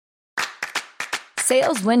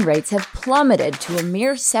sales win rates have plummeted to a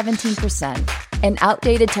mere 17%, and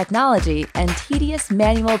outdated technology and tedious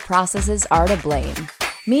manual processes are to blame.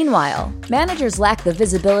 Meanwhile, managers lack the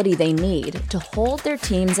visibility they need to hold their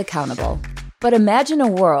teams accountable. But imagine a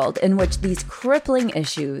world in which these crippling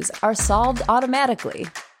issues are solved automatically.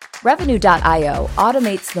 Revenue.io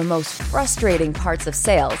automates the most frustrating parts of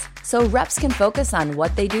sales so reps can focus on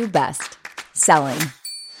what they do best: selling.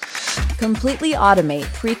 Completely automate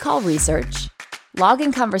pre-call research,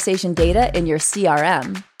 logging conversation data in your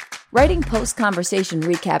CRM, writing post-conversation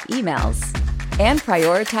recap emails, and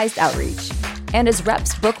prioritized outreach. And as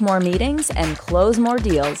reps book more meetings and close more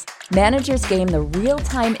deals, managers gain the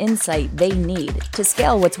real-time insight they need to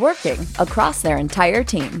scale what's working across their entire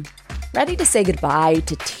team. Ready to say goodbye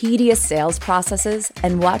to tedious sales processes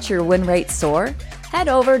and watch your win rate soar? Head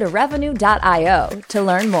over to Revenue.io to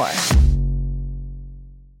learn more.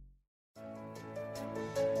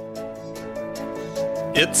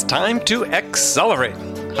 It's time to accelerate.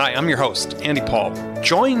 Hi, I'm your host, Andy Paul.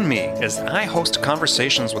 Join me as I host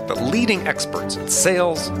conversations with the leading experts in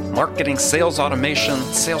sales, marketing, sales automation,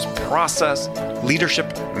 sales process,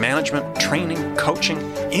 leadership, management, training, coaching,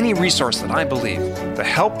 any resource that I believe to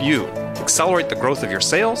help you accelerate the growth of your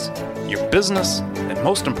sales, your business, and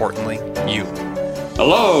most importantly, you.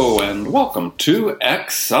 Hello, and welcome to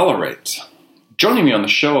Accelerate. Joining me on the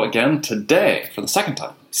show again today for the second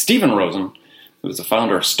time, Stephen Rosen, who is the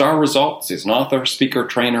founder of Star Results. He's an author, speaker,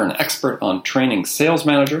 trainer, and expert on training sales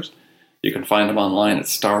managers. You can find him online at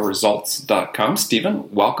starresults.com.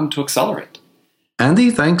 Stephen, welcome to Accelerate. Andy,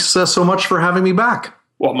 thanks so much for having me back.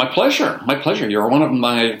 Well, my pleasure. My pleasure. You're one of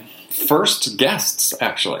my first guests,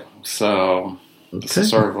 actually. So This is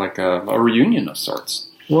sort of like a reunion of sorts.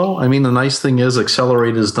 Well, I mean, the nice thing is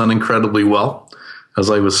Accelerate has done incredibly well. As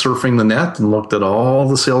I was surfing the net and looked at all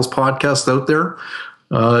the sales podcasts out there,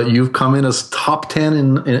 you've come in as top 10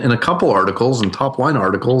 in a couple articles and top line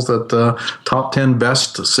articles that top 10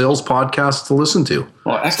 best sales podcasts to listen to.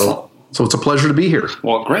 Well, excellent. So it's a pleasure to be here.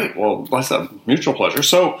 Well, great. Well, that's a mutual pleasure.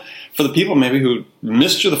 So for the people maybe who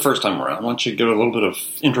missed you the first time around, why don't you give a little bit of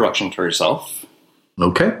introduction to yourself?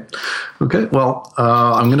 Okay. Well,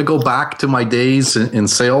 I'm going to go back to my days in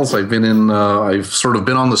sales. I've sort of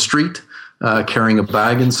been on the street, carrying a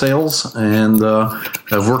bag in sales, and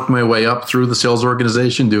I've worked my way up through the sales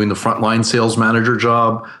organization, doing the frontline sales manager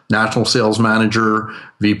job, national sales manager,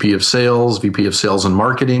 VP of sales and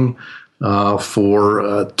marketing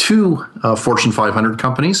for two Fortune 500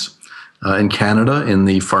 companies in Canada in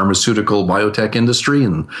the pharmaceutical biotech industry,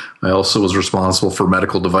 and I also was responsible for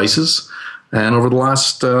medical devices. And over the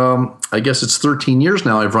last, I guess it's 13 years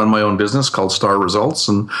now, I've run my own business called Star Results,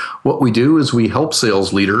 and what we do is we help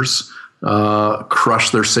sales leaders crush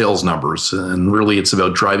their sales numbers. And really, it's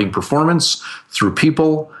about driving performance through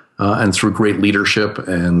people and through great leadership.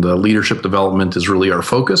 And leadership development is really our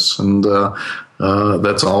focus. And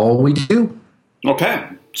that's all we do. Okay.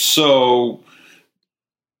 So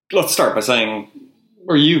let's start by saying,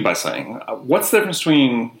 what's the difference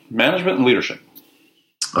between management and leadership?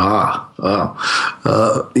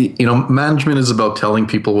 Management is about telling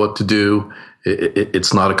people what to do.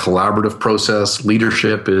 It's not a collaborative process.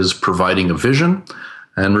 Leadership is providing a vision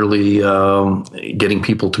and really getting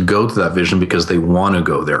people to go to that vision because they want to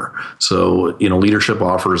go there. So, leadership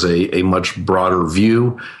offers a much broader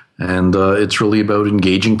view, and it's really about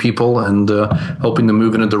engaging people and helping them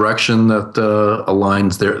move in a direction that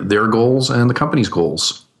aligns their goals and the company's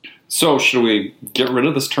goals. So should we get rid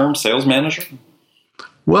of this term sales manager?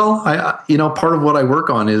 Well, part of what I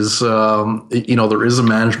work on is, there is a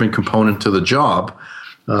management component to the job,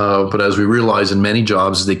 but as we realize in many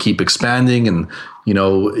jobs, they keep expanding, and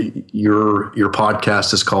your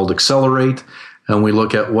podcast is called Accelerate, and we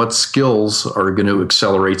look at what skills are going to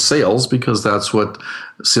accelerate sales because that's what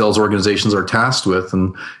sales organizations are tasked with,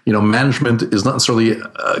 and management is not necessarily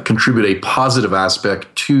contribute a positive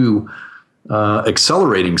aspect to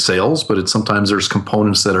accelerating sales, but sometimes there's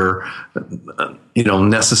components that are,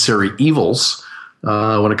 necessary evils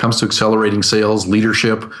when it comes to accelerating sales.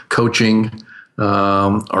 Leadership, coaching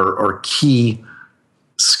are key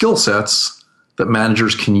skill sets that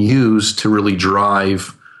managers can use to really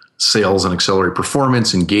drive sales and accelerate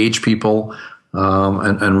performance, engage people,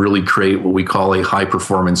 and really create what we call a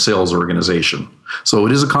high-performance sales organization. So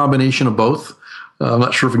it is a combination of both. I'm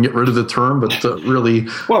not sure if we can get rid of the term, but really...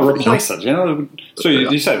 Well, replace it. So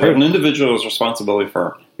you said we have an individual's responsibility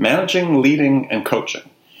for managing, leading, and coaching.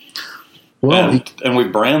 Well, and we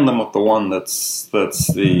brand them with the one that's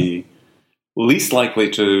the least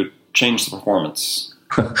likely to change the performance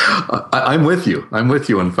I'm with you. I'm with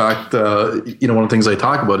you. In fact, one of the things I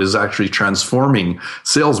talk about is actually transforming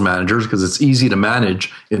sales managers, because it's easy to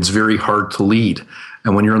manage. It's very hard to lead.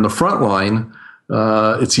 And when you're in the front line,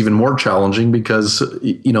 it's even more challenging because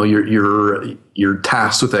you're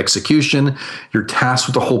tasked with execution. You're tasked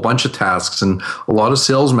with a whole bunch of tasks, and a lot of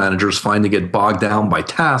sales managers find they get bogged down by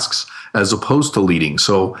tasks as opposed to leading.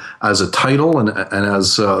 So, as a title and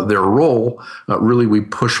as their role, really we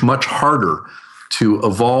push much harder to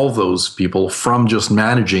evolve those people from just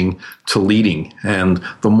managing to leading. And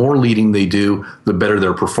the more leading they do, the better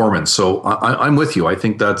their performance. So I'm with you. I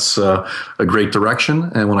think that's a great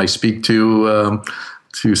direction. And when I speak to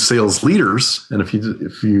sales leaders, and if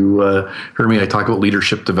you hear me, I talk about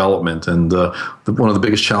leadership development. And one of the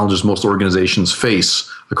biggest challenges most organizations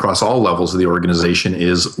face across all levels of the organization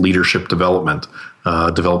is leadership development,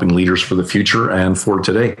 developing leaders for the future and for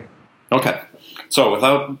today. Okay. So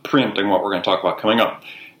without preempting what we're going to talk about coming up,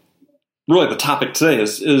 really the topic today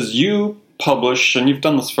is you publish, and you've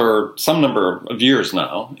done this for some number of years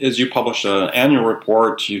now, is you publish an annual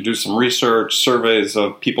report, you do some research, surveys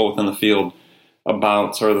of people within the field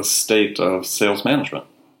about sort of the state of sales management.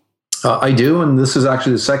 I do, and this is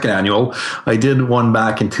actually the second annual. I did one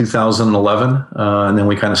back in 2011, and then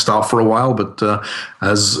we kind of stopped for a while. But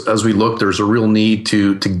as we look, there's a real need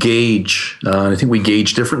to gauge. I think we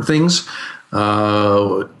gauge different things. We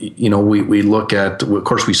look at, of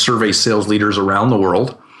course, we survey sales leaders around the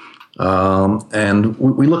world, and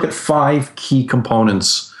we look at 5 key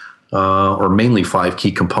components, or mainly 5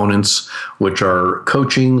 key components, which are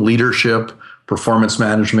coaching, leadership, performance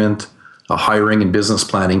management, hiring, and business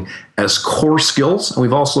planning as core skills. And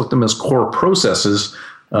we've also looked at them as core processes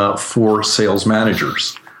for sales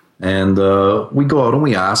managers. And we go out and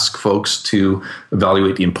we ask folks to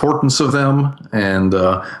evaluate the importance of them and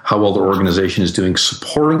how well their organization is doing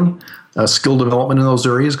supporting skill development in those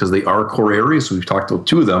areas, because they are core areas. We've talked about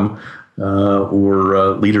 2 of them,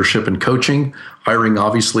 or leadership and coaching. Hiring,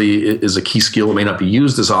 obviously, is a key skill. It may not be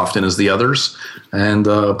used as often as the others, and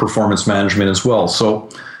performance management as well. So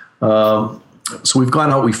we've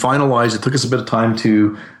gone out, we finalized. It took us a bit of time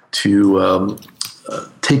to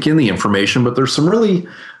take in the information, but there's some really,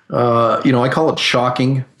 I call it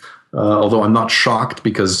shocking, although I'm not shocked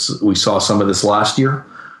because we saw some of this last year.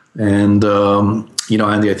 And,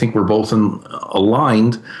 Andy, I think we're both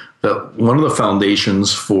aligned that one of the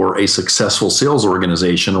foundations for a successful sales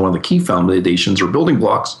organization, or one of the key foundations or building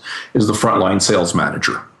blocks, is the frontline sales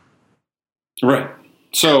manager. Right.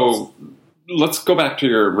 So let's go back to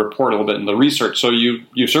your report a little bit in the research. So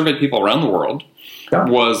you surveyed people around the world. Yeah.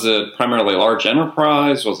 Was it primarily large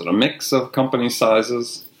enterprise? Was it a mix of company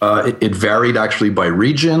sizes? It varied actually by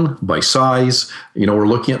region, by size. We're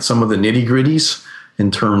looking at some of the nitty-gritties in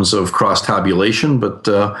terms of cross-tabulation, but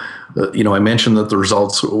I mentioned that the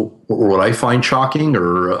results were what I find shocking,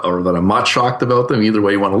 or that I'm not shocked about them. Either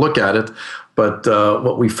way you want to look at it. But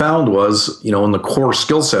what we found was, in the core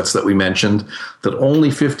skill sets that we mentioned, that only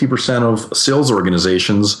 50% of sales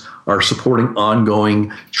organizations are supporting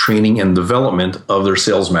ongoing training and development of their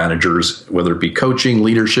sales managers, whether it be coaching,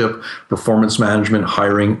 leadership, performance management,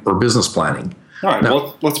 hiring, or business planning. All right,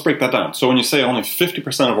 well, let's break that down. So when you say only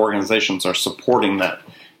 50% of organizations are supporting that,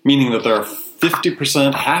 meaning that there are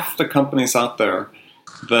 50%, half the companies out there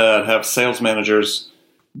that have sales managers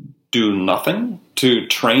do nothing to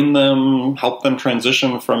train them, help them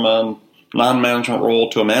transition from a non-management role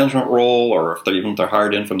to a management role, or if they're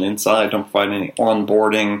hired in from the inside, don't provide any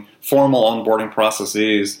onboarding, formal onboarding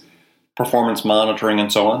processes, performance monitoring,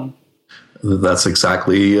 and so on? That's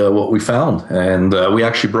exactly what we found. And we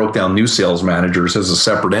actually broke down new sales managers as a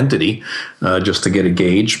separate entity just to get a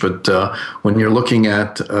gauge. But when you're looking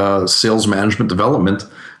at sales management development,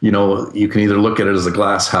 you can either look at it as a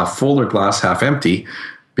glass half full or glass half empty,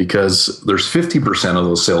 because there's 50% of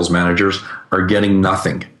those sales managers are getting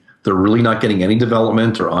nothing. They're really not getting any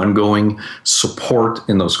development or ongoing support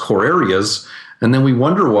in those core areas. And then we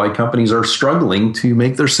wonder why companies are struggling to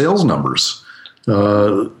make their sales numbers. A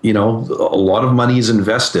lot of money is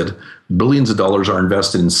invested. Billions of dollars are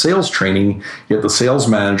invested in sales training, yet the sales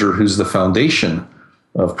manager, who's the foundation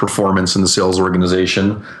of performance in the sales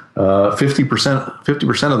organization,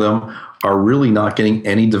 50% of them are really not getting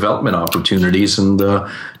any development opportunities. And,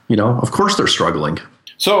 of course they're struggling.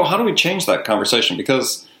 So how do we change that conversation?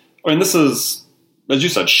 Because, this is, as you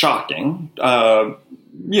said, shocking.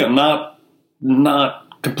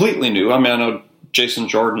 Not completely new. I know Jason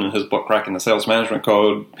Jordan, in his book, Cracking the Sales Management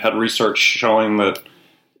Code, had research showing that,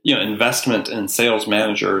 investment in sales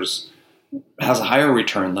managers has a higher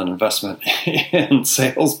return than investment in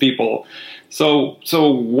salespeople. So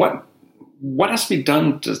what has to be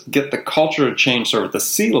done to get the culture to change sort of at the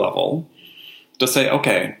C level to say,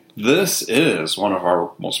 okay, this is one of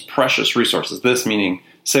our most precious resources, this meaning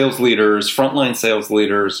sales leaders, frontline sales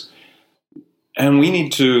leaders, and we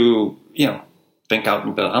need to, think out, I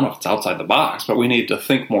don't know if it's outside the box, but we need to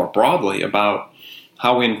think more broadly about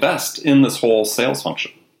how we invest in this whole sales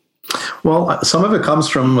function. Well, some of it comes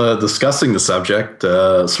from discussing the subject.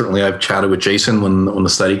 Certainly, I've chatted with Jason when the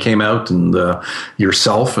study came out, and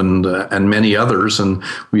yourself and many others, and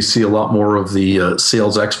we see a lot more of the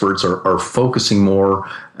sales experts are focusing more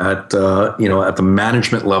at at the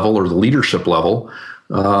management level or the leadership level.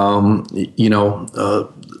 The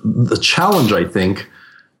challenge, I think.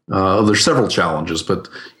 There's several challenges, but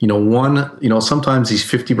one, sometimes these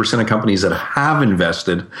 50% of companies that have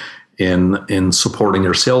invested in supporting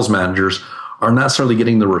their sales managers are not necessarily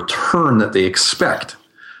getting the return that they expect,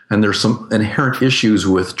 and there's some inherent issues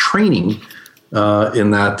with training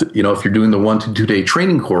in that if you're doing the 1 to 2 day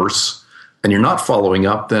training course and you're not following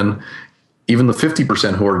up, then even the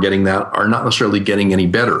 50% who are getting that are not necessarily getting any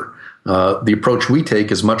better. The approach we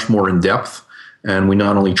take is much more in depth. And we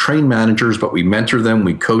not only train managers, but we mentor them,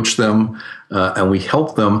 we coach them, and we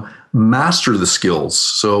help them master the skills.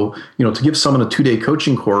 So, to give someone a 2-day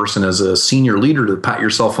coaching course and as a senior leader to pat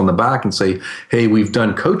yourself on the back and say, hey, we've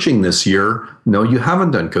done coaching this year. No, you haven't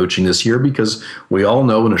done coaching this year, because we all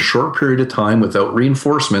know in a short period of time without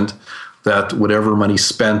reinforcement that whatever money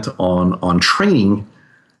spent on training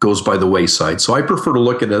goes by the wayside. So I prefer to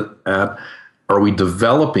look at it at, are we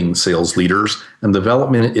developing sales leaders? And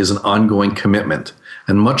development is an ongoing commitment.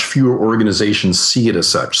 And much fewer organizations see it as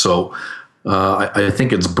such. So I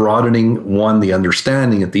think it's broadening, one, the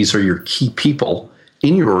understanding that these are your key people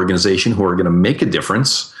in your organization who are going to make a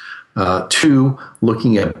difference. Two,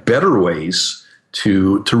 looking at better ways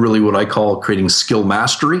to really what I call creating skill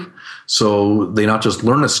mastery. So they not just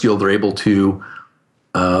learn a skill, they're able to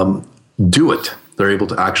do it. They're able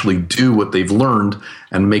to actually do what they've learned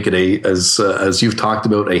and make it as you've talked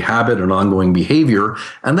about, a habit, an ongoing behavior.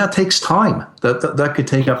 And that takes time. That could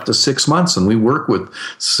take up to 6 months. And we work with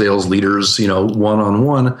sales leaders,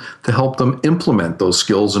 one-on-one to help them implement those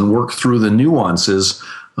skills and work through the nuances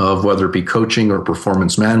of whether it be coaching or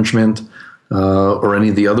performance management or any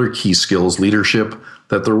of the other key skills, leadership,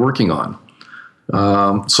 that they're working on.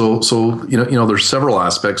 So there's several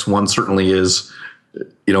aspects. One certainly is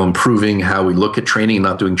improving how we look at training,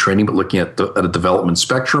 not doing training, but looking at a development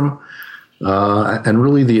spectrum. And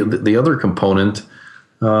really the other component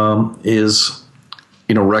is,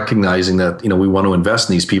 recognizing that, we want to invest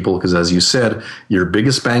in these people because, as you said, your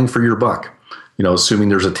biggest bang for your buck, assuming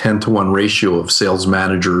there's a 10-to-1 ratio of sales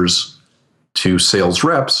managers to sales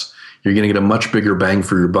reps, you're going to get a much bigger bang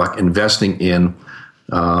for your buck investing in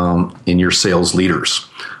your sales leaders.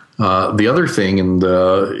 The other thing, and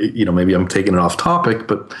maybe I'm taking it off topic,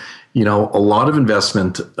 but a lot of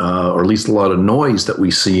investment, or at least a lot of noise that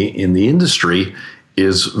we see in the industry,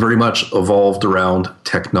 is very much evolved around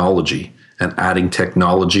technology and adding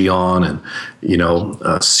technology on, and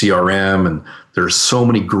CRM, and there's so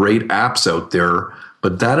many great apps out there.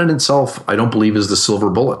 But that in itself, I don't believe is the silver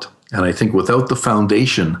bullet. And I think without the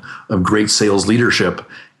foundation of great sales leadership,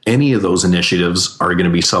 any of those initiatives are going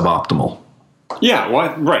to be suboptimal. Yeah,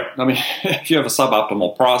 well, right. I mean, if you have a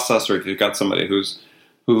suboptimal process, or if you've got somebody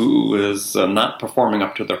who is not performing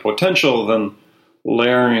up to their potential, then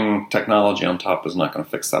layering technology on top is not going to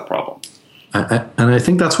fix that problem. And I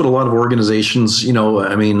think that's what a lot of organizations,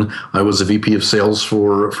 I was a VP of sales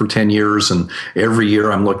for 10 years, and every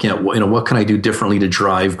year I'm looking at, what can I do differently to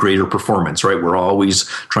drive greater performance, right? We're always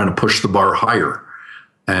trying to push the bar higher.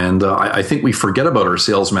 And I think we forget about our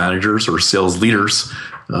sales managers or sales leaders.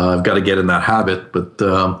 I've got to get in that habit, but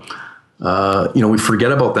we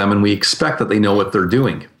forget about them, and we expect that they know what they're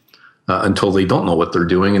doing until they don't know what they're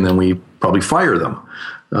doing, and then we probably fire them.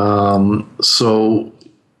 So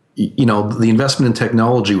the investment in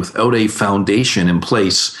technology without a foundation in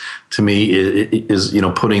place, to me, is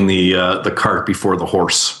putting the cart before the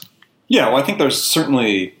horse. Yeah, well, I think there's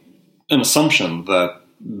certainly an assumption that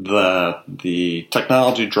the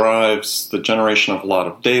technology drives the generation of a lot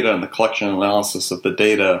of data, and the collection and analysis of the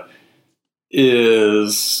data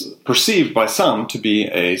is perceived by some to be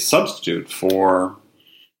a substitute for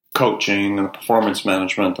coaching and performance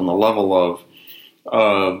management and the level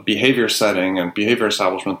of behavior setting and behavior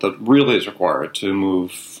establishment that really is required to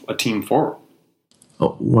move a team forward.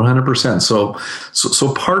 100%.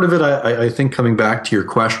 So part of it, I think, coming back to your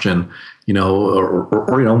question,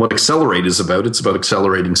 or what Accelerate is about. It's about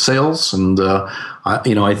accelerating sales, and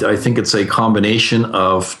I think it's a combination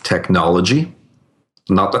of technology.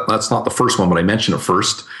 That's not the first one, but I mentioned it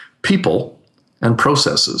first. People and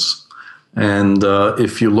processes. And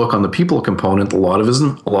if you look on the people component, a lot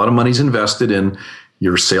of money's invested in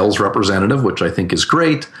your sales representative, which I think is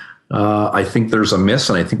great. I think there's a miss,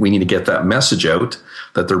 and I think we need to get that message out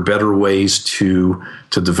that there are better ways to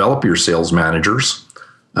develop your sales managers,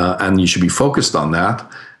 and you should be focused on that.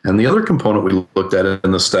 And the other component we looked at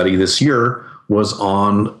in the study this year was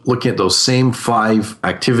on looking at those same 5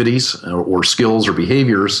 activities or skills or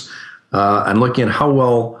behaviors, and looking at how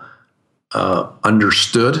well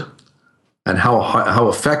understood and how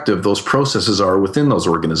effective those processes are within those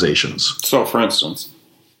organizations. So, for instance.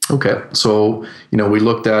 Okay, so we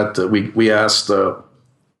looked at we asked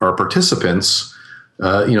our participants,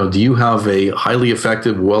 do you have a highly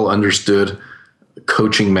effective, well understood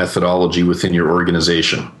coaching methodology within your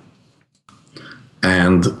organization?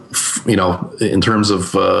 And in terms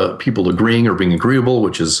of people agreeing or being agreeable,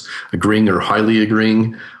 which is agreeing or highly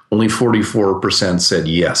agreeing, only 44% said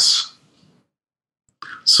yes.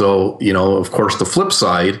 So, of course, the flip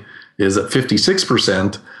side is that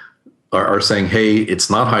 56% are saying, hey, it's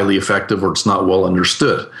not highly effective or it's not well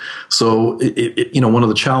understood. So, one of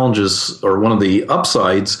the challenges or one of the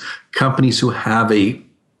upsides, companies who have a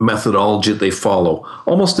methodology that they follow,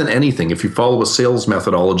 almost in anything, if you follow a sales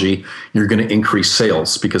methodology, you're going to increase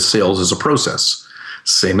sales because sales is a process.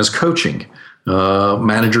 Same as coaching.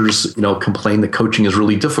 Managers, complain that coaching is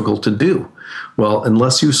really difficult to do. Well,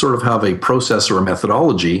 unless you sort of have a process or a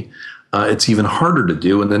methodology, it's even harder to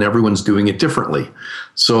do, and then everyone's doing it differently.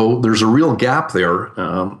 So there's a real gap there,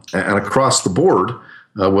 and across the board,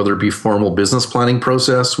 whether it be formal business planning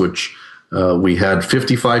process, which we had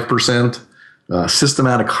 55%,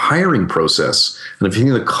 systematic hiring process, and if you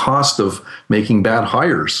think of the cost of making bad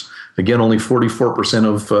hires, again, only 44%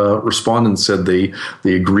 of respondents said they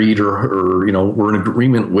agreed or were in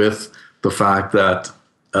agreement with the fact that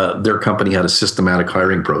their company had a systematic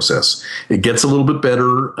hiring process. It gets a little bit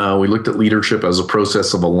better. We looked at leadership as a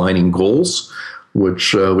process of aligning goals,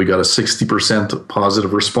 which we got a 60%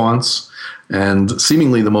 positive response. And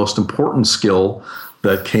seemingly the most important skill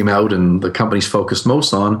that came out and the companies focused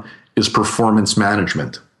most on is performance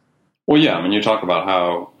management. Well, yeah, you talk about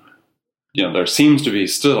how there seems to be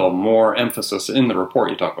still more emphasis in the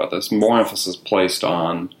report. You talk about this, more emphasis placed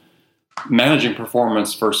on managing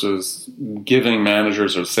performance versus giving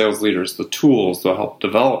managers or sales leaders the tools to help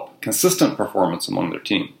develop consistent performance among their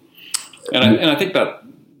team. And I think that,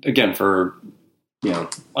 again, for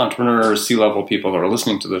entrepreneurs, C-level people that are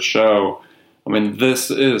listening to this show,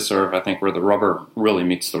 this is sort of, I think, where the rubber really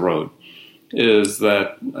meets the road, is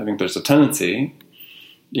that I think there's a tendency,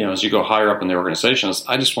 as you go higher up in the organizations,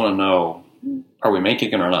 I just want to know, are we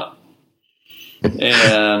making it or not?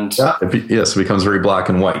 And yes, it becomes very black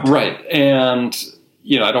and white. Right. And,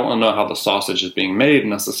 I don't want to know how the sausage is being made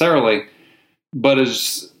necessarily, but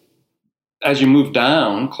as you move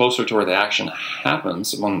down closer to where the action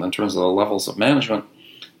happens in terms of the levels of management,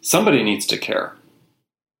 somebody needs to care.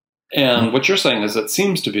 And what you're saying is it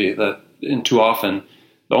seems to be that too often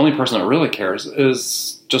the only person that really cares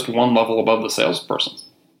is just one level above the salesperson.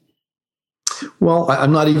 Well,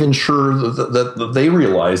 I'm not even sure that they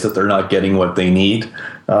realize that they're not getting what they need.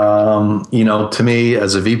 To me,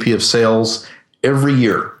 as a VP of sales, every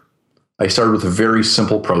year I started with a very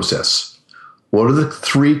simple process. What are the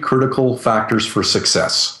 3 critical factors for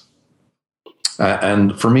success?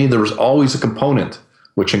 And for me, there was always a component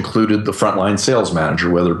which included the frontline sales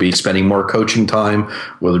manager, whether it be spending more coaching time,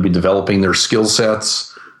 whether it be developing their skill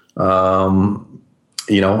sets, and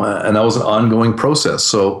that was an ongoing process.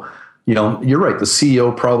 So, you're right. The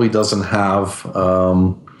CEO probably doesn't have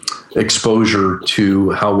exposure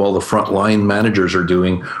to how well the frontline managers are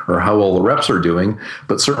doing or how well the reps are doing.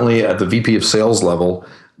 But certainly at the VP of sales level,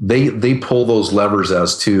 they pull those levers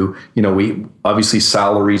as to, we obviously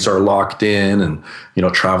salaries are locked in and,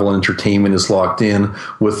 travel and entertainment is locked in.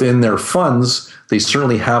 Within their funds, they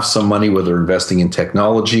certainly have some money, whether they're investing in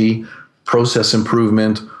technology, process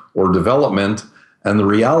improvement, or development. And the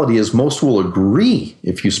reality is most will agree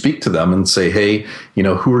if you speak to them and say, hey,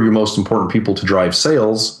 who are your most important people to drive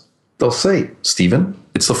sales? They'll say, Stephen,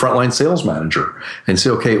 it's the frontline sales manager. And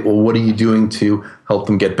say, okay, well, what are you doing to help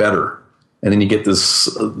them get better? And then you get this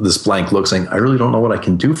blank look saying, I really don't know what I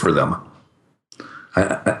can do for them.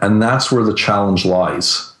 And that's where the challenge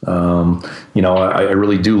lies. I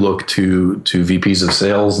really do look to VPs of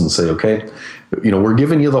sales and say, okay, we're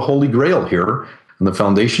giving you the holy grail here. And the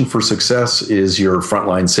foundation for success is your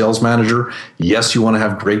frontline sales manager. Yes, you want to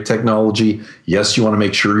have great technology. Yes, you want to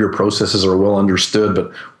make sure your processes are well understood.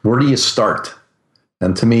 But where do you start?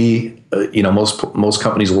 And to me, most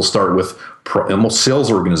companies will start with, most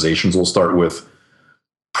sales organizations will start with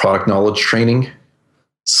product knowledge training,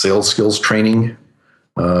 sales skills training,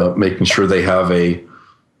 making sure they have a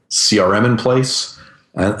CRM in place.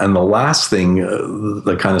 And the last thing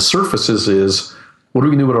that kind of surfaces is, what do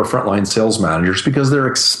we do with our frontline sales managers? Because they're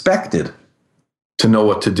expected to know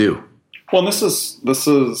what to do. Well, this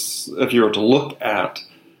is if you were to look at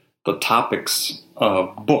the topics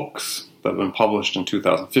of books that have been published in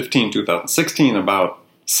 2015, 2016 about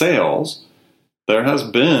sales, there has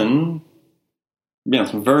been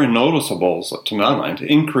some very noticeables, to my mind, to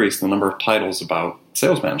increase the number of titles about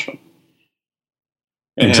sales management.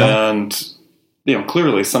 Exactly. And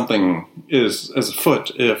clearly something is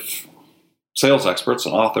afoot if sales experts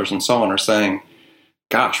and authors and so on are saying,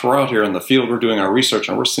 gosh, we're out here in the field, we're doing our research,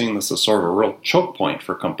 and we're seeing this as sort of a real choke point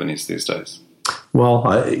for companies these days. Well,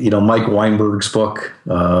 Mike Weinberg's book,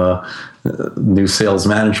 New Sales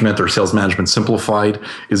Management or Sales Management Simplified,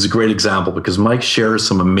 is a great example because Mike shares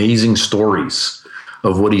some amazing stories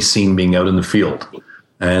of what he's seen being out in the field.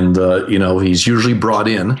 And, he's usually brought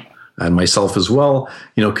in, and myself as well,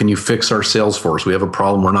 can you fix our sales force? We have a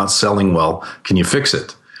problem. We're not selling well. Can you fix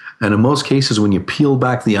it? And in most cases, when you peel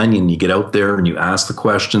back the onion, you get out there and you ask the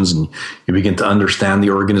questions and you begin to understand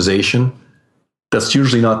the organization, that's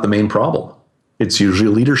usually not the main problem. It's usually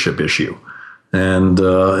a leadership issue. And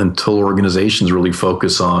until organizations really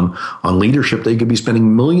focus on leadership, they could be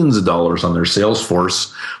spending millions of dollars on their sales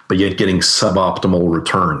force, but yet getting suboptimal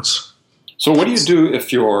returns. So what do you do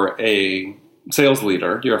if you're a sales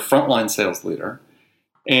leader, you're a frontline sales leader,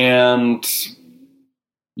 and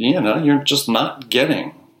you're just not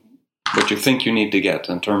getting what you think you need to get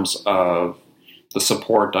in terms of the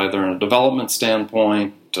support, either in a development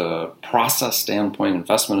standpoint, process standpoint,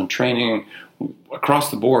 investment in training,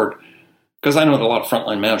 across the board? Because I know that a lot of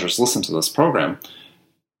frontline managers listen to this program.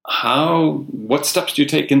 What steps do you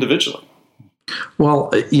take individually? Well,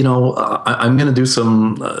 I'm going to do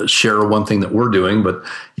some share one thing that we're doing, but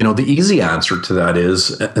the easy answer to that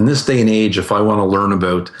is, in this day and age, if I want to learn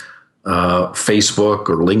about Facebook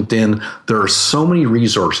or LinkedIn, there are so many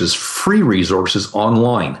resources, free resources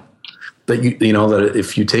online that that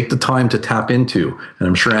if you take the time to tap into, and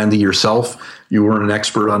I'm sure Andy yourself, you weren't an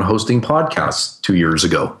expert on hosting podcasts 2 years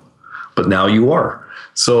ago, but now you are.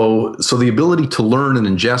 So the ability to learn and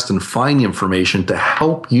ingest and find the information to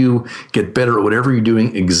help you get better at whatever you're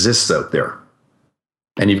doing exists out there,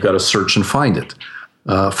 and you've got to search and find it.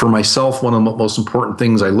 For myself, one of the most important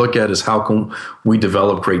things I look at is how can we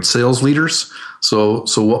develop great sales leaders. So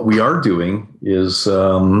what we are doing is,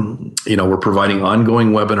 we're providing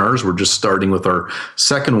ongoing webinars. We're just starting with our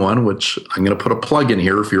second one, which I'm going to put a plug in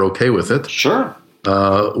here if you're okay with it. Sure.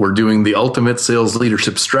 We're doing the Ultimate Sales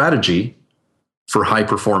Leadership Strategy for High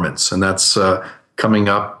Performance, and that's coming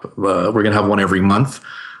up. We're going to have one every month.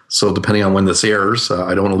 So depending on when this airs,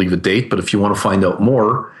 I don't want to leave a date, but if you want to find out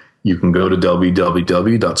more, you can go to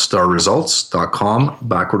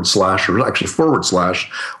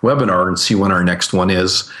www.starresults.com/webinar and see when our next one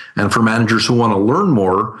is. And for managers who want to learn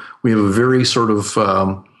more, we have a very sort of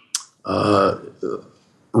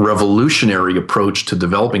revolutionary approach to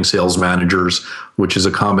developing sales managers, which is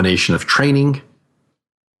a combination of training,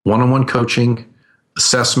 one-on-one coaching,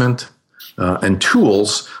 assessment, and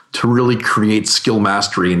tools to really create skill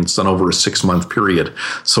mastery, and it's done over a 6-month period.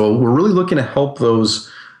 So we're really looking to help those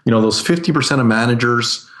 50% of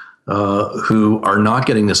managers who are not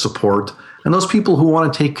getting the support, and those people who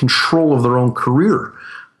want to take control of their own career.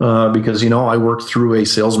 Because, I worked through a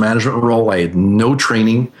sales management role. I had no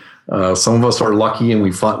training. Some of us are lucky and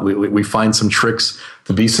we find some tricks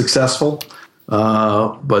to be successful.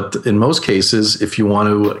 But in most cases, if you want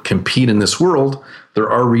to compete in this world, there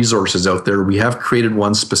are resources out there. We have created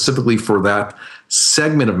one specifically for that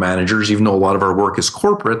segment of managers, even though a lot of our work is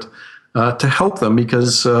corporate, to help them,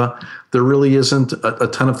 because there really isn't a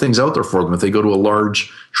ton of things out there for them. If they go to a large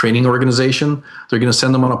training organization, they're going to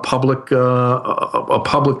send them on a public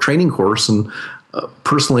training course. And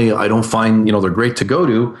personally, I don't find, they're great to go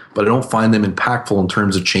to, but I don't find them impactful in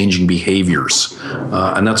terms of changing behaviors.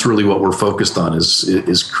 And that's really what we're focused on,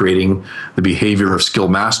 is creating the behavior of skill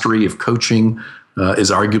mastery, of coaching,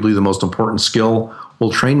 is arguably the most important skill.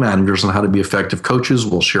 We'll train managers on how to be effective coaches.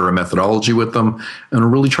 We'll share a methodology with them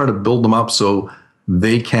and really try to build them up so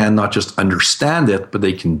they can not just understand it, but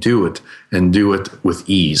they can do it, and do it with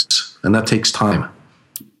ease. And that takes time.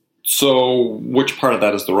 So which part of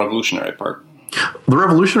that is the revolutionary part? The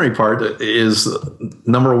revolutionary part is,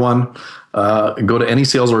 number one, go to any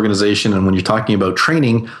sales organization, and when you're talking about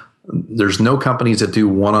training, there's no companies that do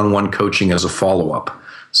one-on-one coaching as a follow-up.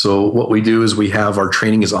 So what we do is we have our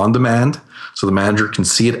training is on demand, so the manager can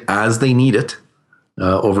see it as they need it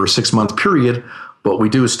over a 6-month period. What we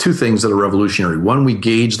do is 2 things that are revolutionary. One, we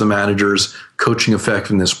gauge the manager's coaching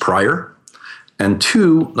effectiveness prior. And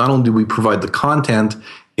two, not only do we provide the content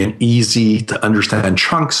in easy to understand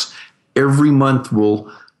chunks, every month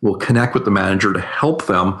we'll connect with the manager to help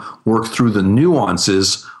them work through the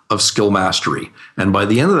nuances of skill mastery. And by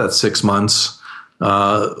the end of that 6 months,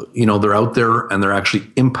 they're out there and they're actually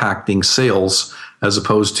impacting sales, as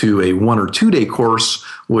opposed to a 1 or 2 day course,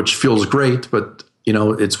 which feels great, but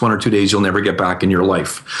it's 1 or 2 days you'll never get back in your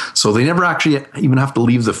life. So they never actually even have to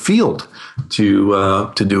leave the field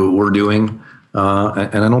to do what we're doing.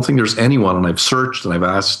 And I don't think there's anyone, and I've searched and I've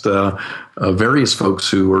asked various folks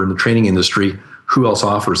who are in the training industry who else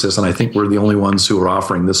offers this, and I think we're the only ones who are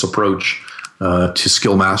offering this approach to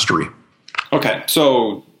skill mastery. Okay,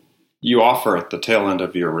 so you offer at the tail end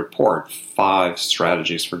of your report 5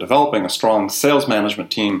 strategies for developing a strong sales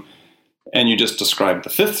management team, and you just described the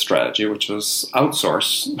 5th strategy, which was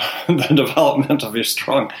outsource the development of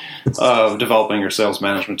developing your sales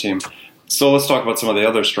management team. So let's talk about some of the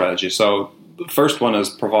other strategies. So the first one is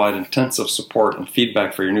provide intensive support and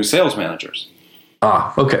feedback for your new sales managers.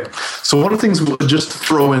 Okay. So one of the things, just to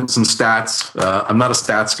throw in some stats, I'm not a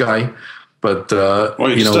stats guy, but...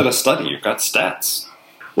 you just did a study. You've got stats.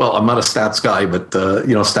 Well, I'm not a stats guy, but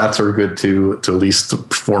stats are good to at least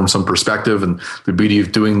form some perspective. And the beauty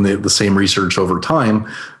of doing the same research over time,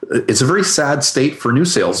 it's a very sad state for new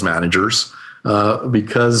sales managers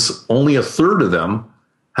because only a third of them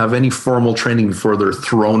have any formal training before they're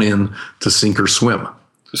thrown in to sink or swim.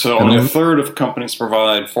 So only a third of companies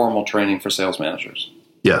provide formal training for sales managers.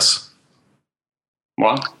 Yes.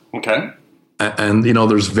 Wow. Okay. And,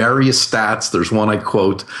 there's various stats. There's one I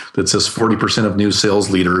quote that says 40% of new sales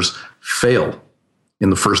leaders fail in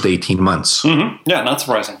the first 18 months. Mm-hmm. Yeah, not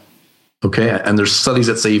surprising. Okay. And there's studies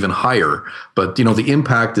that say even higher. But, the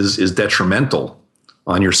impact is detrimental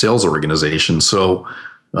on your sales organization. So,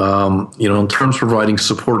 in terms of providing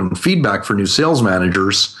support and feedback for new sales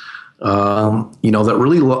managers, that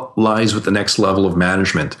really lies with the next level of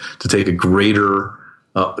management to take a greater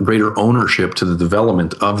ownership to the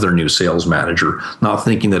development of their new sales manager, not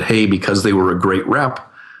thinking that, hey, because they were a great rep,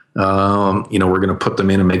 we're going to put them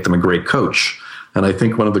in and make them a great coach. And I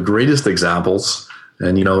think one of the greatest examples,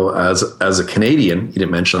 and, as a Canadian, you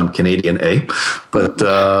didn't mention I'm Canadian, but,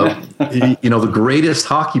 the greatest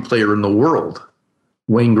hockey player in the world,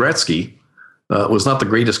 Wayne Gretzky, was not the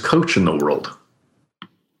greatest coach in the world.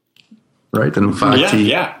 Right. And in fact,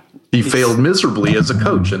 he failed miserably as a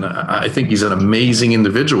coach. And I think he's an amazing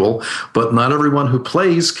individual, but not everyone who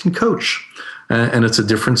plays can coach. And it's a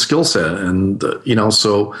different skill set. And,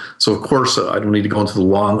 so of course, I don't need to go into the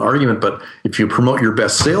long argument, but if you promote your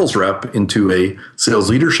best sales rep into a sales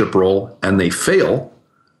leadership role and they fail,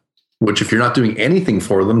 which if you're not doing anything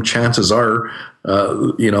for them, chances are,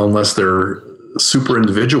 unless they're super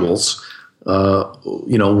individuals, will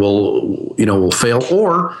fail,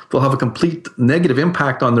 or they'll have a complete negative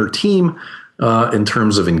impact on their team in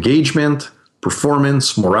terms of engagement,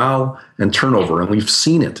 performance, morale, and turnover. And we've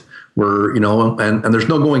seen it where, and there's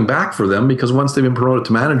no going back for them, because once they've been promoted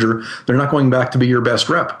to manager, they're not going back to be your best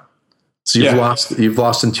rep. So you've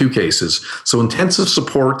lost in 2 cases. So intensive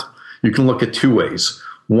support, you can look at 2 ways.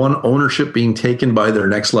 One, ownership being taken by their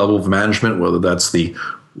next level of management, whether that's the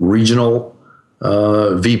regional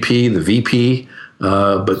VP, the VP,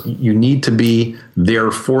 but you need to be there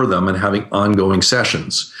for them and having ongoing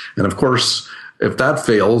sessions. And of course, if that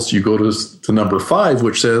fails, you go to number 5,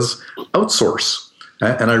 which says outsource.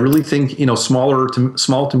 And I really think, small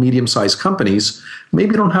to medium-sized companies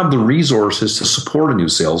maybe don't have the resources to support a new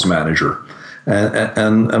sales manager.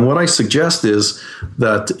 And what I suggest is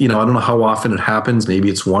that, I don't know how often it happens, maybe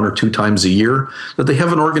it's 1 or 2 times a year, that they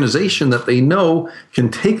have an organization that they know can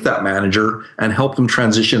take that manager and help them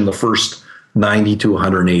transition the first 90 to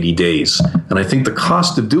 180 days. And I think the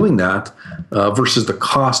cost of doing that versus the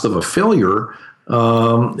cost of a failure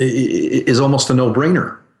is almost a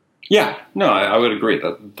no-brainer. Yeah, no, I would agree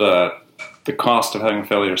that the cost of having a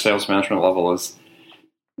failure sales management level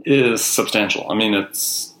is substantial. I mean,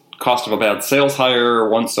 it's cost of a bad sales hire,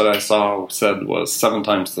 once that I saw said was 7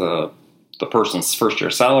 times the person's first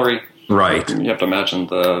year salary. Right. You have to imagine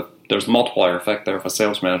there's a multiplier effect there if a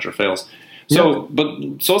sales manager fails. So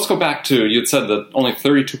let's go back to, you'd said that only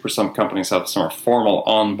 32% of companies have some formal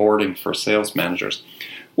onboarding for sales managers.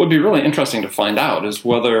 What would be really interesting to find out is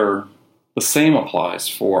whether the same applies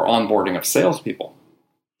for onboarding of salespeople.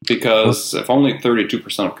 Because if only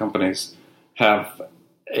 32% of companies have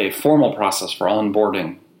a formal process for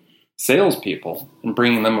onboarding salespeople and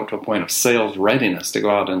bringing them up to a point of sales readiness to go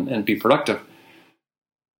out and be productive,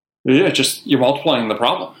 you're multiplying the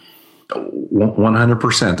problem.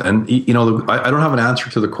 100%. And, I don't have an answer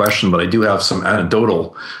to the question, but I do have some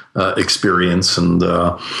anecdotal experience. And,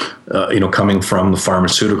 coming from the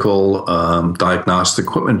pharmaceutical diagnostic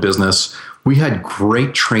equipment business, we had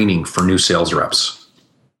great training for new sales reps.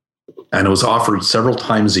 And it was offered several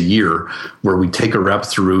times a year where we take a rep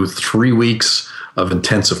through 3 weeks of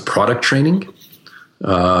intensive product training.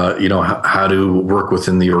 How to work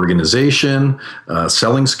within the organization,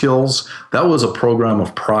 selling skills. That was a program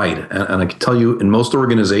of pride. And I can tell you, in most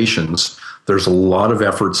organizations, there's a lot of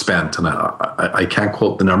effort spent. And I can't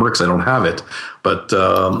quote the number because I don't have it. But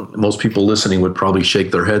most people listening would probably shake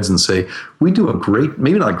their heads and say, we do a great,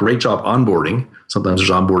 maybe not a great job onboarding. Sometimes there's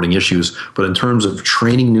onboarding issues. But in terms of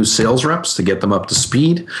training new sales reps to get them up to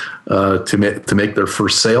speed, to make their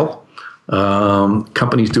first sale,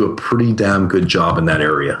 companies do a pretty damn good job in that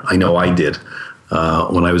area. I know I did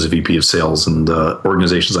when I was a VP of sales, and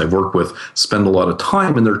organizations I've worked with spend a lot of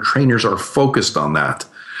time, and their trainers are focused on that.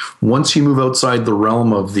 Once you move outside the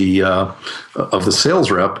realm of the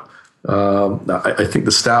sales rep, I think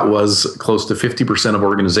the stat was close to 50% of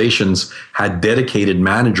organizations had dedicated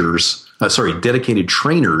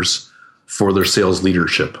trainers for their sales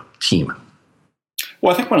leadership team.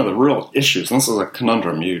 Well, I think one of the real issues, and this is a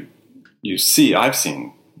conundrum I've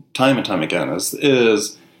seen time and time again,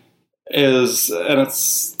 is and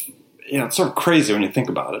it's it's sort of crazy when you think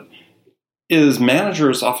about it, is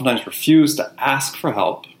managers oftentimes refuse to ask for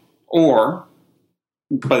help, or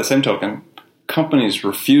by the same token, companies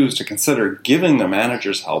refuse to consider giving their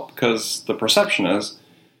managers help because the perception is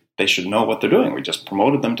they should know what they're doing. We just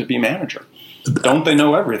promoted them to be manager. Don't they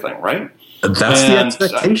know everything, right? That's the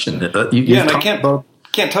expectation. And I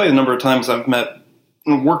can't tell you the number of times I've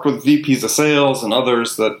worked with VPs of sales and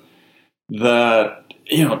others that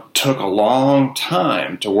took a long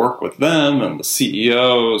time to work with them and the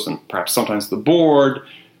CEOs and perhaps sometimes the board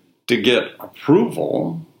to get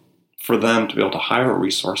approval for them to be able to hire a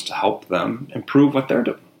resource to help them improve what they're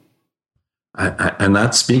doing. And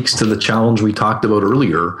that speaks to the challenge we talked about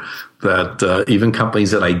earlier, that even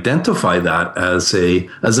companies that identify that as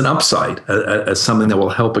an upside, as something that will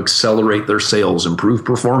help accelerate their sales, improve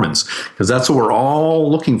performance, because that's what we're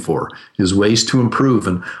all looking for, is ways to improve.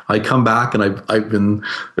 And I come back and I've been,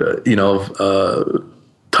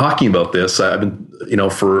 talking about this. I've been,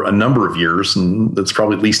 for a number of years, and that's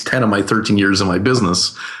probably at least 10 of my 13 years in my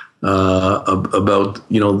business. About,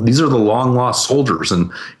 these are the long lost soldiers.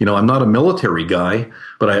 And, I'm not a military guy,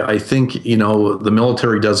 but I think, the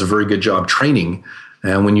military does a very good job training.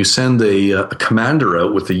 And when you send a commander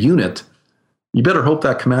out with a unit, you better hope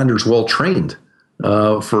that commander is well trained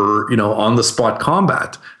for, on the spot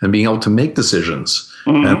combat and being able to make decisions.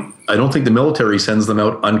 Mm-hmm. And I don't think the military sends them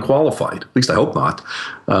out unqualified. At least I hope not.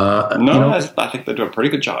 I think they do a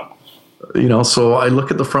pretty good job. So I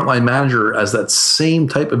look at the frontline manager as that same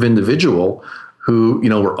type of individual who,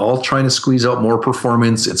 we're all trying to squeeze out more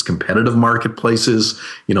performance. It's competitive marketplaces.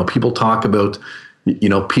 People talk about,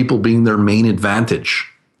 people being their main advantage.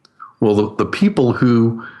 Well, the people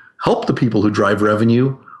who help the people who drive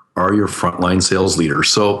revenue are your frontline sales leaders.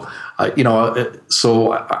 So,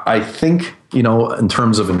 I think, in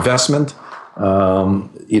terms of investment,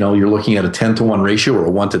 you're looking at a 10-to-1 ratio or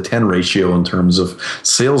a 1-to-10 ratio in terms of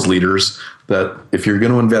sales leaders, that if you're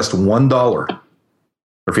going to invest $1, or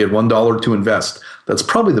if you had $1 to invest, that's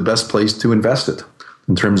probably the best place to invest it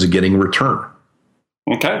in terms of getting return.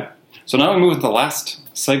 Okay. So now we move to the last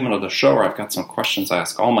segment of the show where I've got some questions I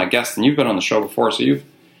ask all my guests, and you've been on the show before, so you've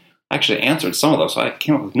actually answered some of those. So I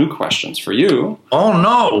came up with new questions for you. Oh,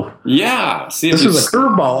 no. Yeah. See, this is a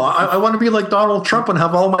curveball. I want to be like Donald Trump and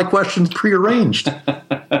have all my questions prearranged.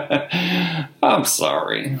 I'm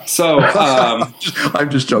sorry. So I'm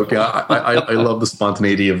just joking. I love the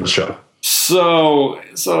spontaneity of the show. So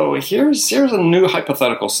here's a new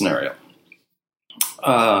hypothetical scenario.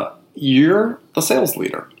 You're the sales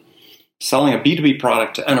leader selling a B2B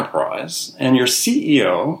product to enterprise, and your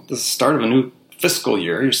CEO, this is the start of a new fiscal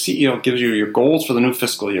year, your CEO gives you your goals for the new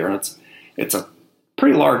fiscal year, and it's a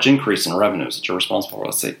pretty large increase in revenues that you're responsible for,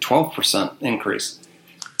 let's say 12% increase.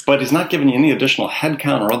 But he's not giving you any additional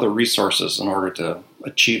headcount or other resources in order to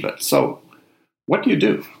achieve it. So what do you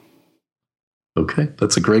do? Okay,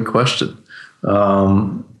 that's a great question.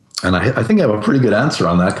 And I think I have a pretty good answer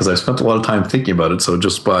on that because I spent a lot of time thinking about it. So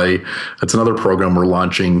it's another program we're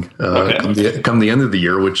launching come the end of the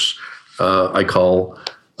year, which I call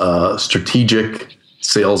strategic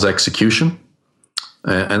sales execution.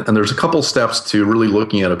 And there's a couple steps to really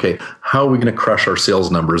looking at, okay, how are we going to crush our sales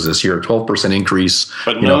numbers this year? 12% increase.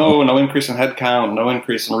 But no increase in headcount, no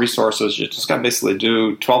increase in resources. You just got to basically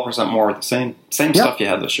do 12% more of the same stuff you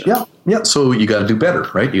had this year. Yeah. So you got to do better,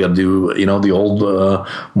 right? You got to do, the old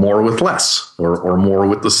more with less or more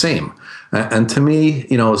with the same. And to me,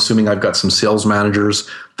 assuming I've got some sales managers,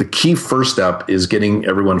 the key first step is getting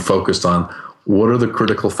everyone focused on what are the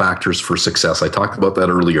critical factors for success? I talked about that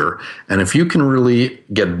earlier. And if you can really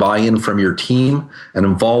get buy-in from your team and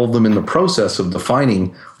involve them in the process of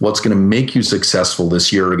defining what's going to make you successful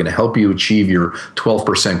this year, or going to help you achieve your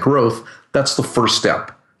 12% growth, that's the first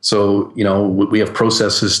step. So, we have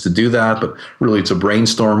processes to do that, but really it's a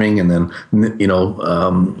brainstorming and then,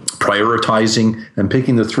 prioritizing and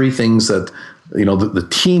picking the three things that, the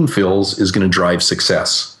team feels is going to drive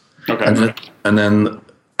success. Okay. And then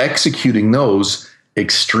executing those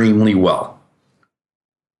extremely well.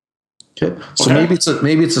 Okay. So maybe it's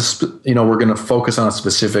we're going to focus on a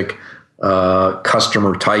specific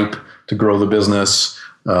customer type to grow the business.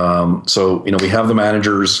 So we have the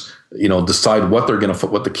managers, decide what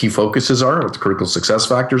what the key focuses are, what the critical success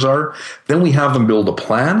factors are. Then we have them build a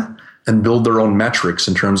plan and build their own metrics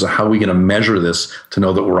in terms of how we're going to measure this to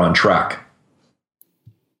know that we're on track.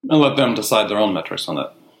 And let them decide their own metrics on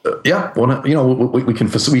that. We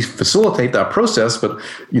facilitate that process, but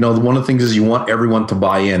one of the things is you want everyone to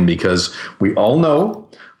buy in, because we all know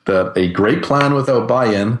that a great plan without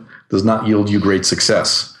buy-in does not yield you great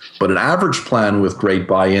success. But an average plan with great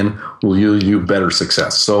buy-in will yield you better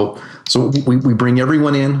success. So we bring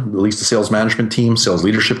everyone in, at least the sales management team, sales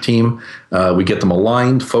leadership team. We get them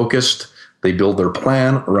aligned, focused. They build their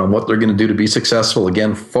plan around what they're going to do to be successful.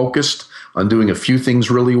 Again, focused on doing a few things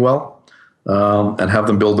really well. And have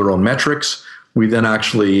them build their own metrics. We then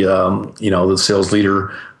actually, the sales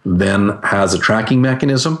leader then has a tracking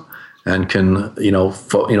mechanism and can,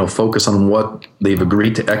 focus on what they've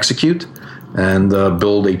agreed to execute and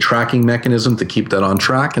build a tracking mechanism to keep that on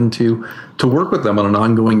track and to work with them on an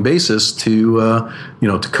ongoing basis to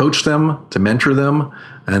coach them, to mentor them,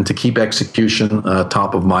 and to keep execution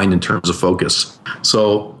top of mind in terms of focus.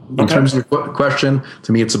 So in terms of your question,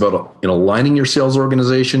 to me, it's about aligning your sales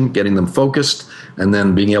organization, getting them focused, and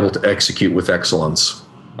then being able to execute with excellence.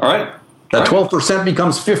 All right. That 12%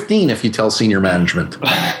 becomes 15 if you tell senior management.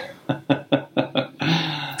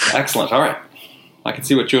 Excellent. All right. I can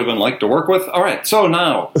see what you would have been like to work with. All right. So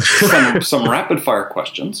now some rapid fire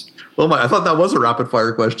questions. Well, I thought that was a rapid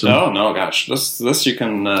fire question. No, gosh. This you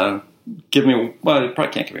can give me. Well, you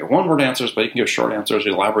probably can't give me one-word answers, but you can give short answers.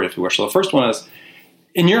 Elaborate if you wish. So the first one is,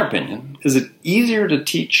 in your opinion, is it easier to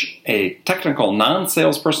teach a technical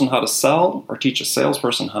non-salesperson how to sell, or teach a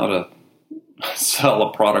salesperson how to sell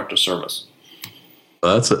a product or service?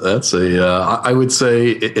 I would say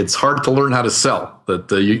it's hard to learn how to sell.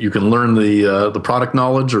 That you can learn the product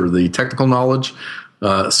knowledge or the technical knowledge.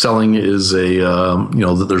 Selling is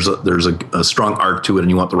there's a strong art to it, and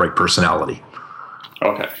you want the right personality.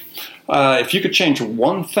 Okay. If you could change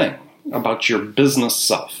one thing about your business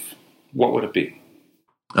self, what would it be?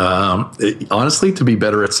 Honestly, to be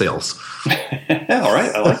better at sales. All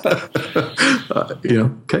right, I like that.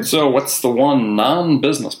 Okay. So, what's the one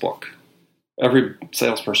non-business book every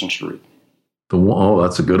salesperson should read?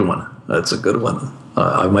 That's a good one.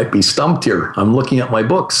 I might be stumped here. I'm looking at my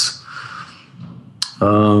books.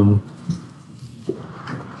 I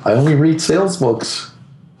only read sales books.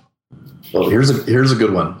 Oh, here's a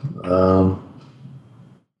good one.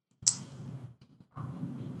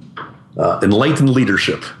 Enlightened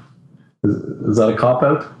Leadership. Is that a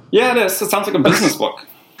cop-out? Yeah, it is. It sounds like a business book.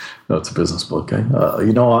 No, it's a business book. Okay.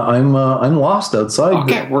 I'm lost outside.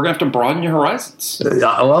 Okay, we're gonna have to broaden your horizons.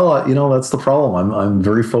 That's the problem. I'm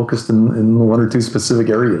very focused in one or two specific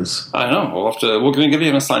areas. I know. We're gonna give you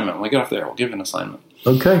an assignment when we get off there. We'll give you an assignment.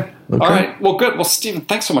 Okay. All right. Well, good. Well, Stephen,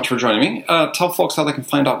 thanks so much for joining me. Tell folks how they can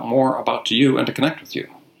find out more about you and to connect with you.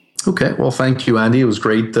 Okay. Well, thank you, Andy. It was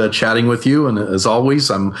great chatting with you. And as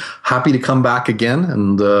always, I'm happy to come back again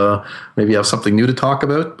and maybe have something new to talk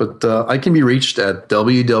about. But I can be reached at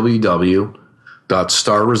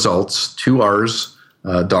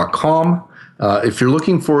www.starresults.com. If you're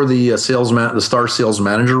looking for the Star Sales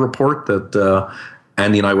Manager report that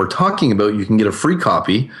Andy and I were talking about, you can get a free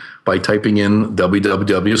copy by typing in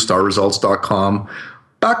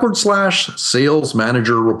www.starresults.com/Sales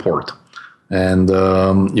Manager Report. And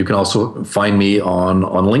you can also find me on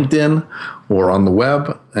LinkedIn or on the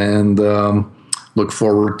web, and look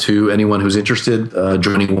forward to anyone who's interested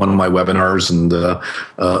joining one of my webinars. And,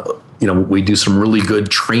 we do some really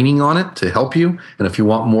good training on it to help you. And if you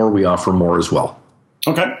want more, we offer more as well.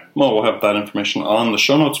 Okay. Well, we'll have that information on the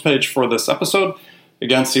show notes page for this episode.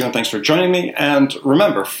 Again, Stephen, thanks for joining me. And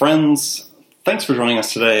remember, friends, thanks for joining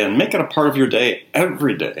us today, and make it a part of your day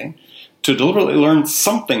every day to deliberately learn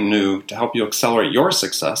something new to help you accelerate your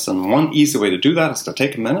success. And one easy way to do that is to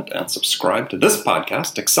take a minute and subscribe to this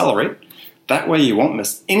podcast, Accelerate. That way you won't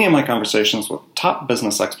miss any of my conversations with top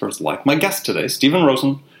business experts like my guest today, Stephen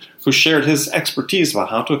Rosen, who shared his expertise about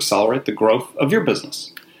how to accelerate the growth of your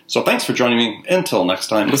business. So thanks for joining me. Until next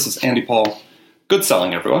time, this is Andy Paul. Good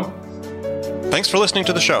selling, everyone. Thanks for listening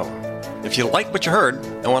to the show. If you like what you heard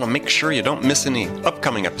and want to make sure you don't miss any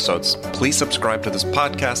upcoming episodes, please subscribe to this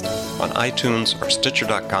podcast on iTunes or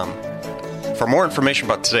Stitcher.com. For more information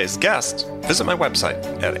about today's guest, visit my website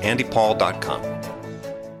at andypaul.com.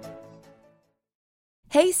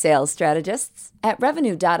 Hey, sales strategists. At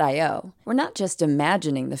Revenue.io, we're not just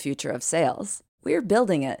imagining the future of sales, we're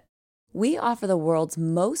building it. We offer the world's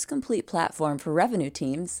most complete platform for revenue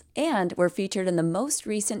teams, and we're featured in the most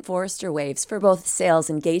recent Forrester Waves for both sales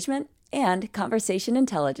engagement and conversation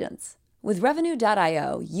intelligence. With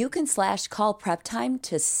Revenue.io, you can slash call prep time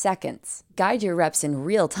to seconds, guide your reps in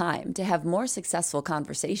real time to have more successful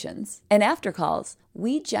conversations. And after calls,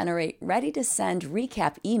 we generate ready-to-send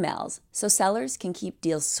recap emails so sellers can keep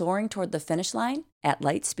deals soaring toward the finish line at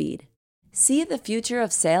light speed. See the future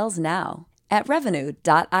of sales now at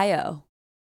Revenue.io.